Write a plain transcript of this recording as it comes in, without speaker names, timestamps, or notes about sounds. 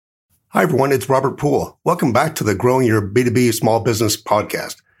Hi, everyone. It's Robert Poole. Welcome back to the Growing Your B2B Small Business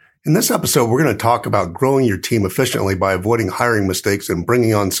podcast. In this episode, we're going to talk about growing your team efficiently by avoiding hiring mistakes and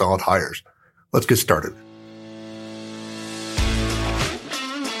bringing on solid hires. Let's get started.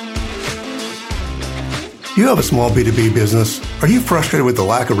 Do you have a small B2B business? Are you frustrated with the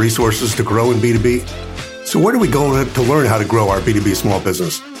lack of resources to grow in B2B? So where do we go to learn how to grow our B2B small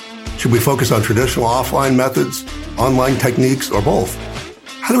business? Should we focus on traditional offline methods, online techniques, or both?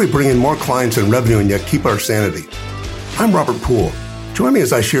 How do we bring in more clients and revenue and yet keep our sanity? I'm Robert Poole. Join me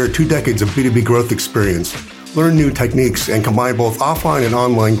as I share 2 decades of B2B growth experience, learn new techniques, and combine both offline and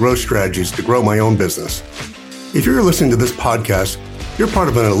online growth strategies to grow my own business. If you're listening to this podcast, you're part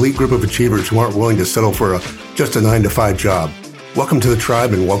of an elite group of achievers who aren't willing to settle for just a 9-to-5 job. Welcome to the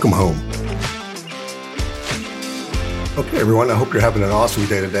tribe and welcome home. Okay, everyone, I hope you're having an awesome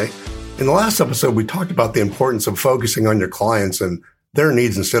day today. In the last episode, we talked about the importance of focusing on your clients and their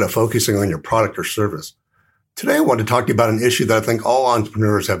needs instead of focusing on your product or service. Today, I want to talk to you about an issue that I think all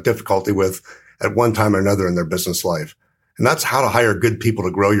entrepreneurs have difficulty with at one time or another in their business life. And that's how to hire good people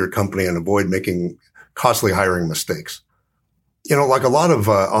to grow your company and avoid making costly hiring mistakes. You know, like a lot of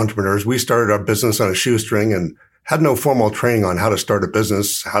entrepreneurs, we started our business on a shoestring and had no formal training on how to start a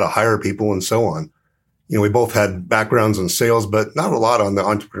business, how to hire people, and so on. You know, we both had backgrounds in sales, but not a lot on the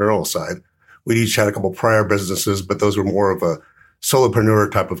entrepreneurial side. We each had a couple prior businesses, but those were more of a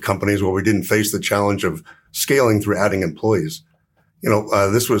solopreneur type of companies where we didn't face the challenge of scaling through adding employees.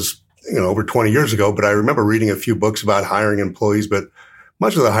 This was, over 20 years ago, but I remember reading a few books about hiring employees, but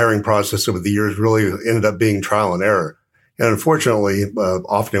much of the hiring process over the years really ended up being trial and error. And unfortunately,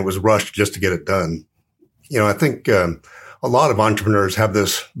 often it was rushed just to get it done. I think a lot of entrepreneurs have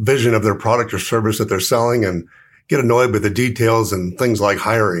this vision of their product or service that they're selling and get annoyed with the details and things like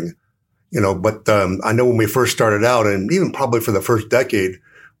hiring. But I know when we first started out, and even probably for the first decade,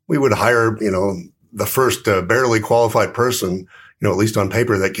 we would hire, the first barely qualified person, at least on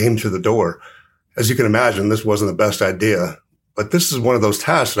paper, that came through the door. As you can imagine, this wasn't the best idea. But this is one of those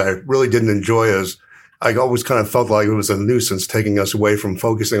tasks that I really didn't enjoy, as I always kind of felt like it was a nuisance taking us away from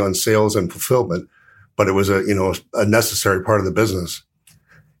focusing on sales and fulfillment. But it was a necessary part of the business.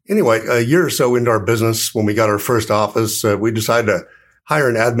 Anyway, a year or so into our business, when we got our first office, we decided to hire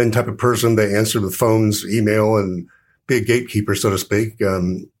an admin type of person to answer the phones, email, and be a gatekeeper, so to speak.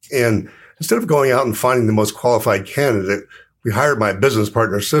 And instead of going out and finding the most qualified candidate, we hired my business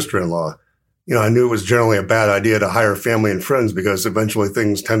partner's sister-in-law. I knew it was generally a bad idea to hire family and friends because eventually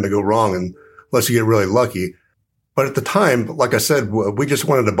things tend to go wrong unless you get really lucky. But at the time, like I said, we just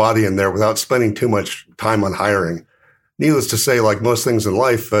wanted a body in there without spending too much time on hiring. Needless to say, like most things in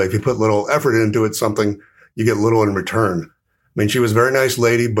life, if you put little effort into it, you get little in return. I mean, she was a very nice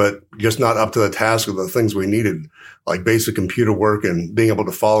lady, but just not up to the task of the things we needed, like basic computer work and being able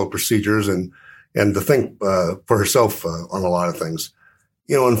to follow procedures and to think for herself on a lot of things.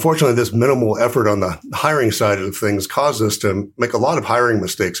 Unfortunately, this minimal effort on the hiring side of things caused us to make a lot of hiring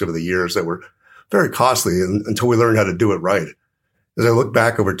mistakes over the years that were very costly until we learned how to do it right. As I look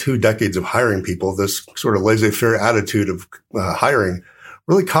back over 2 decades of hiring people, this sort of laissez-faire attitude of hiring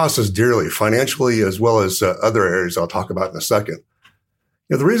really cost us dearly, financially, as well as other areas I'll talk about in a second.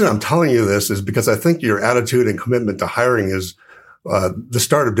 The reason I'm telling you this is because I think your attitude and commitment to hiring is the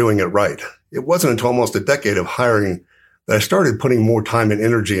start of doing it right. It wasn't until almost a decade of hiring that I started putting more time and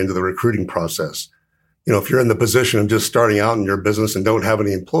energy into the recruiting process. If you're in the position of just starting out in your business and don't have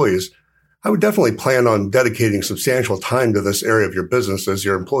any employees, I would definitely plan on dedicating substantial time to this area of your business, as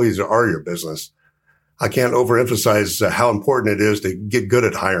your employees are your business. I can't overemphasize how important it is to get good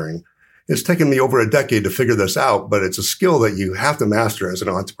at hiring. It's taken me over a decade to figure this out, but it's a skill that you have to master as an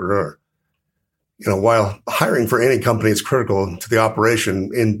entrepreneur. While hiring for any company is critical to the operation,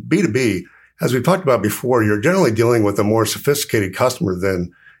 in B2B, as we've talked about before, you're generally dealing with a more sophisticated customer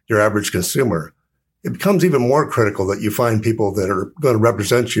than your average consumer. It becomes even more critical that you find people that are going to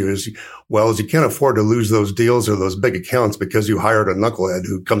represent you as well, as you can't afford to lose those deals or those big accounts because you hired a knucklehead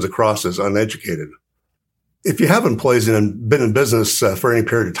who comes across as uneducated. If you have employees and been in business for any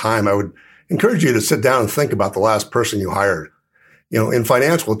period of time, I would encourage you to sit down and think about the last person you hired. In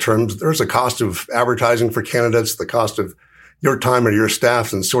financial terms, there's a cost of advertising for candidates, the cost of your time or your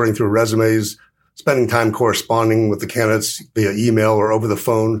staff and sorting through resumes, spending time corresponding with the candidates via email or over the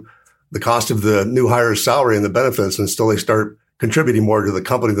phone, the cost of the new hire's salary and the benefits until they start contributing more to the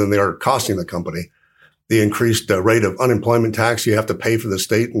company than they are costing the company, the increased rate of unemployment tax you have to pay for the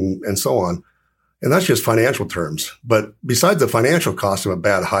state and so on. And that's just financial terms. But besides the financial cost of a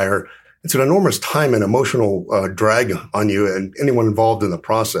bad hire, it's an enormous time and emotional drag on you and anyone involved in the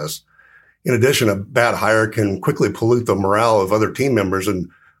process. In addition, a bad hire can quickly pollute the morale of other team members and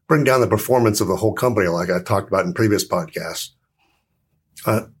bring down the performance of the whole company, like I talked about in previous podcasts.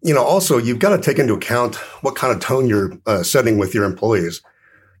 Also, you've got to take into account what kind of tone you're setting with your employees.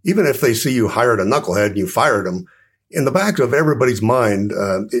 Even if they see you hired a knucklehead and you fired them, in the back of everybody's mind,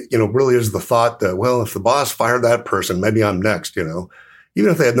 really is the thought that, well, if the boss fired that person, maybe I'm next,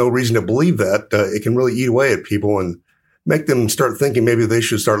 Even if they had no reason to believe that, it can really eat away at people and make them start thinking maybe they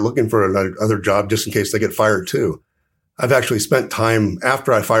should start looking for another job just in case they get fired too. I've actually spent time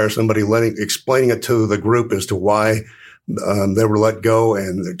after I fire somebody explaining it to the group as to why they were let go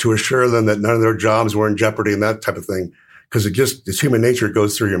and to assure them that none of their jobs were in jeopardy and that type of thing. Because it's human nature, it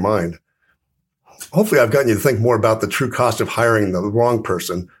goes through your mind. Hopefully I've gotten you to think more about the true cost of hiring the wrong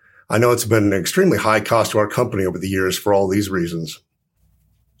person. I know it's been an extremely high cost to our company over the years for all these reasons.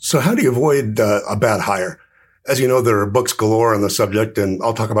 So how do you avoid a bad hire? As you know, there are books galore on the subject, and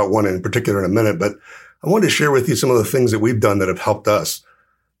I'll talk about one in particular in a minute, but I wanted to share with you some of the things that we've done that have helped us.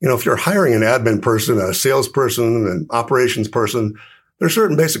 If you're hiring an admin person, a salesperson, an operations person, there are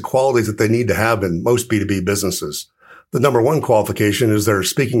certain basic qualities that they need to have in most B2B businesses. The number one qualification is their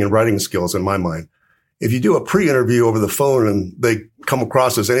speaking and writing skills, in my mind. If you do a pre-interview over the phone and they come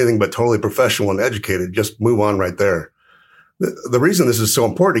across as anything but totally professional and educated, just move on right there. The reason this is so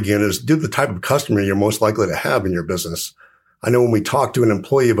important, again, is due to the type of customer you're most likely to have in your business. I know when we talk to an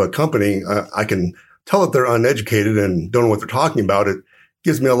employee of a company, I can tell that they're uneducated and don't know what they're talking about. It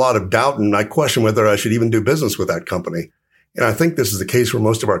gives me a lot of doubt, and I question whether I should even do business with that company. And I think this is the case for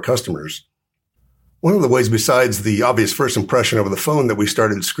most of our customers. One of the ways besides the obvious first impression over the phone that we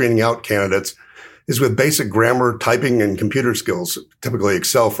started screening out candidates is with basic grammar, typing, and computer skills, typically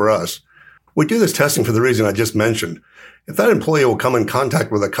Excel for us. We do this testing for the reason I just mentioned. If that employee will come in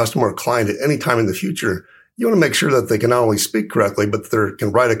contact with a customer or client at any time in the future, you want to make sure that they can not only speak correctly, but they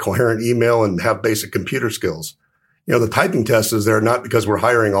can write a coherent email and have basic computer skills. The typing test is there not because we're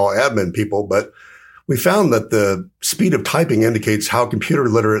hiring all admin people, but we found that the speed of typing indicates how computer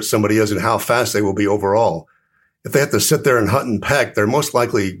literate somebody is and how fast they will be overall. If they have to sit there and hunt and peck, they're most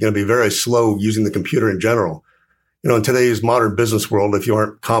likely going to be very slow using the computer in general. In today's modern business world, if you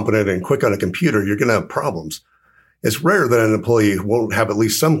aren't competent and quick on a computer, you're going to have problems. It's rare that an employee won't have at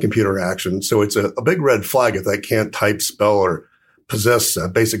least some computer action, so it's a big red flag if they can't type, spell, or possess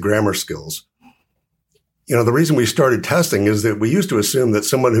basic grammar skills. The reason we started testing is that we used to assume that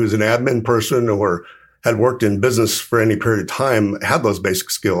someone who's an admin person or had worked in business for any period of time had those basic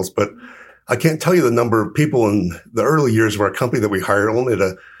skills, but I can't tell you the number of people in the early years of our company that we hired only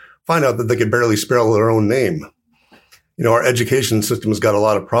to find out that they could barely spell their own name. Our education system has got a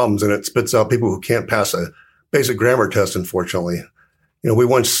lot of problems, and it spits out people who can't pass a basic grammar test, unfortunately. We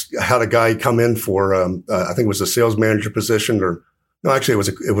once had a guy come in for, I think it was a sales manager position,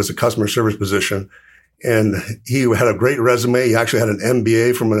 it was a customer service position. And he had a great resume. He actually had an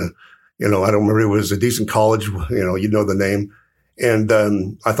MBA from I don't remember, it was a decent college, you know the name. And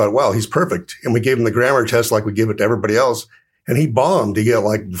I thought, wow, he's perfect. And we gave him the grammar test like we give it to everybody else. And he bombed. He got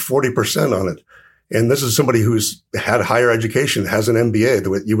like 40% on it. And this is somebody who's had higher education, has an MBA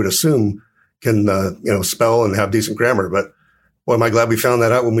that you would assume can, spell and have decent grammar. But boy, am I glad we found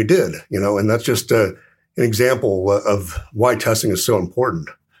that out when we did, and that's just an example of why testing is so important.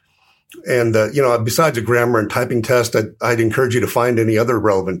 And, besides a grammar and typing test, I'd encourage you to find any other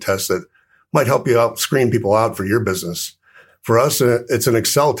relevant tests that might help you out, screen people out for your business. For us, it's an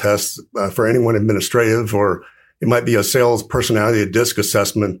Excel test for anyone administrative, or it might be a sales personality, a DISC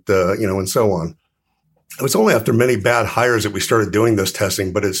assessment, and so on. It was only after many bad hires that we started doing this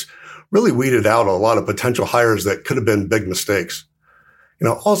testing, but it's really weeded out a lot of potential hires that could have been big mistakes.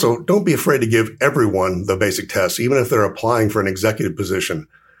 Also, don't be afraid to give everyone the basic test, even if they're applying for an executive position.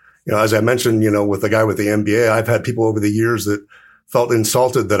 As I mentioned, with the guy with the MBA, I've had people over the years that felt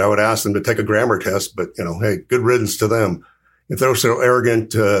insulted that I would ask them to take a grammar test, but, hey, good riddance to them. If they're so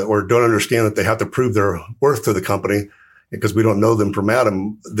arrogant or don't understand that they have to prove their worth to the company because we don't know them from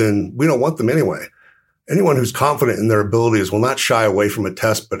Adam, then we don't want them anyway. Anyone who's confident in their abilities will not shy away from a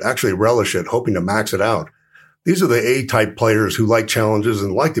test, but actually relish it, hoping to max it out. These are the A-type players who like challenges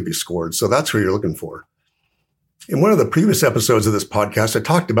and like to be scored, so that's who you're looking for. In one of the previous episodes of this podcast, I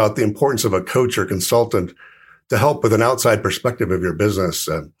talked about the importance of a coach or consultant to help with an outside perspective of your business.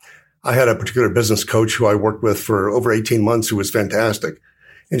 I had a particular business coach who I worked with for over 18 months who was fantastic.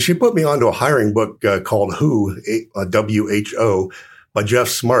 And she put me onto a hiring book called Who, W-H-O, by Jeff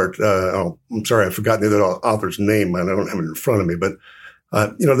Smart. I'm sorry, I've forgotten the author's name, and I don't have it in front of me. But,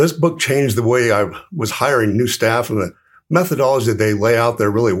 this book changed the way I was hiring new staff, and the methodology that they lay out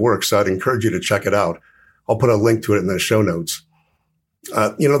there really works. So I'd encourage you to check it out. I'll put a link to it in the show notes.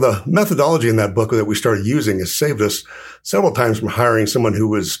 The methodology in that book that we started using has saved us several times from hiring someone who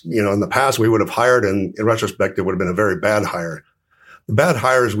was, in the past we would have hired, and in retrospect, it would have been a very bad hire. The bad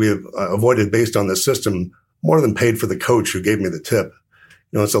hires we have avoided based on this system more than paid for the coach who gave me the tip.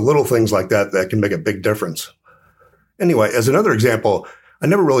 It's the little things like that that can make a big difference. Anyway, as another example, I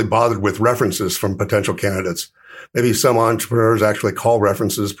never really bothered with references from potential candidates. Maybe some entrepreneurs actually call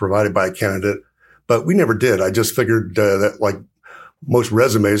references provided by a candidate, but we never did. I just figured that like most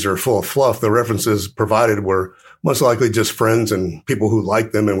resumes are full of fluff. The references provided were most likely just friends and people who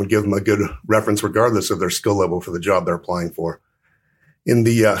liked them and would give them a good reference regardless of their skill level for the job they're applying for. In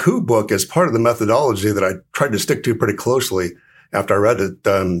the Who book, as part of the methodology that I tried to stick to pretty closely after I read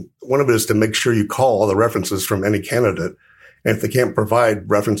it, one of it is to make sure you call all the references from any candidate. And if they can't provide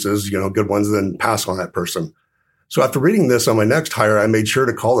references, good ones, then pass on that person. So after reading this on my next hire, I made sure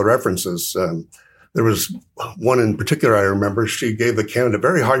to call the references. There was one in particular I remember. She gave the candidate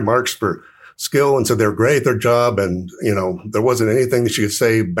very high marks for skill and said they were great at their job. And, there wasn't anything that she could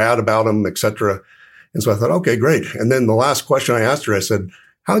say bad about them, et cetera. And so I thought, okay, great. And then the last question I asked her, I said,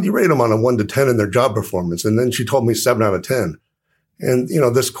 how do you rate them on a 1 to 10 in their job performance? And then she told me 7 out of 10. And,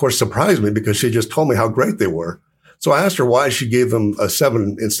 this of course surprised me because she just told me how great they were. So I asked her why she gave them a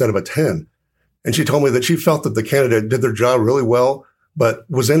 7 instead of a 10. And she told me that she felt that the candidate did their job really well, but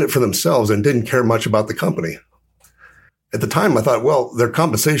was in it for themselves and didn't care much about the company. At the time, I thought, well, their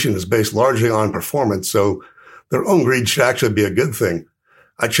compensation is based largely on performance, so their own greed should actually be a good thing.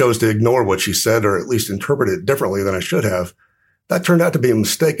 I chose to ignore what she said, or at least interpret it differently than I should have. That turned out to be a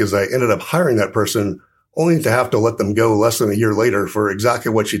mistake, as I ended up hiring that person only to have to let them go less than a year later for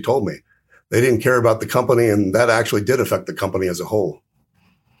exactly what she told me. They didn't care about the company, and that actually did affect the company as a whole.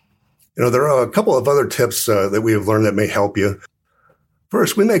 There are a couple of other tips that we have learned that may help you.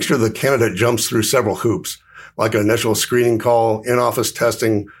 First, we make sure the candidate jumps through several hoops, like an initial screening call, in-office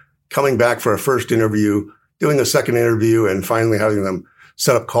testing, coming back for a first interview, doing a second interview, and finally having them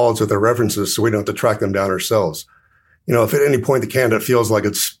set up calls with their references so we don't have to track them down ourselves. If at any point the candidate feels like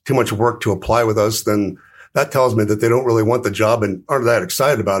it's too much work to apply with us, then that tells me that they don't really want the job and aren't that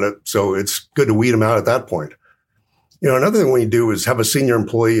excited about it. So it's good to weed them out at that point. Another thing we do is have a senior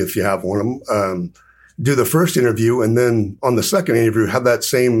employee, if you have one, do the first interview, and then on the second interview, have that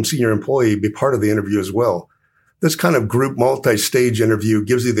same senior employee be part of the interview as well. This kind of group multi-stage interview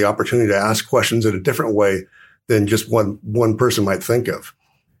gives you the opportunity to ask questions in a different way than just one person might think of.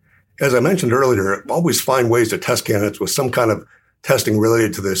 As I mentioned earlier, always find ways to test candidates with some kind of testing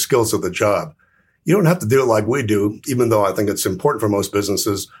related to the skills of the job. You don't have to do it like we do, even though I think it's important for most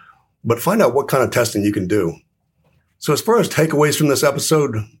businesses, but find out what kind of testing you can do. So as far as takeaways from this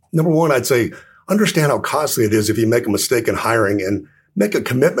episode, number one, I'd say understand how costly it is if you make a mistake in hiring and make a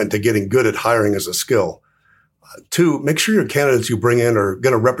commitment to getting good at hiring as a skill. 2, make sure your candidates you bring in are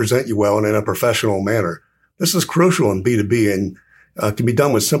going to represent you well and in a professional manner. This is crucial in B2B and can be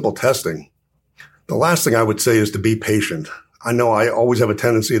done with simple testing. The last thing I would say is to be patient. I know I always have a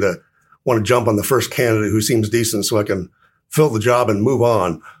tendency to want to jump on the first candidate who seems decent so I can fill the job and move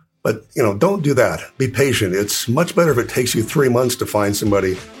on. But, don't do that. Be patient. It's much better if it takes you 3 months to find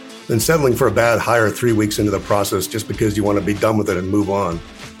somebody than settling for a bad hire 3 weeks into the process just because you want to be done with it and move on.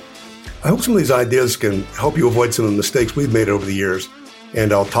 I hope some of these ideas can help you avoid some of the mistakes we've made over the years,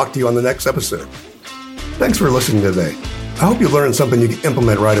 and I'll talk to you on the next episode. Thanks for listening today. I hope you learned something you can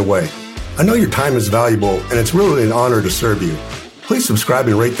implement right away. I know your time is valuable, and it's really an honor to serve you. Please subscribe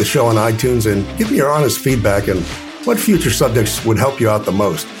and rate the show on iTunes and give me your honest feedback and what future subjects would help you out the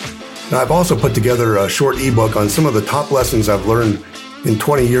most. Now, I've also put together a short ebook on some of the top lessons I've learned in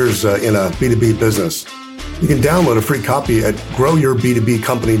 20 years in a B2B business. You can download a free copy at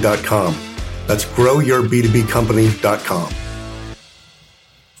growyourb2bcompany.com. That's growyourb2bcompany.com.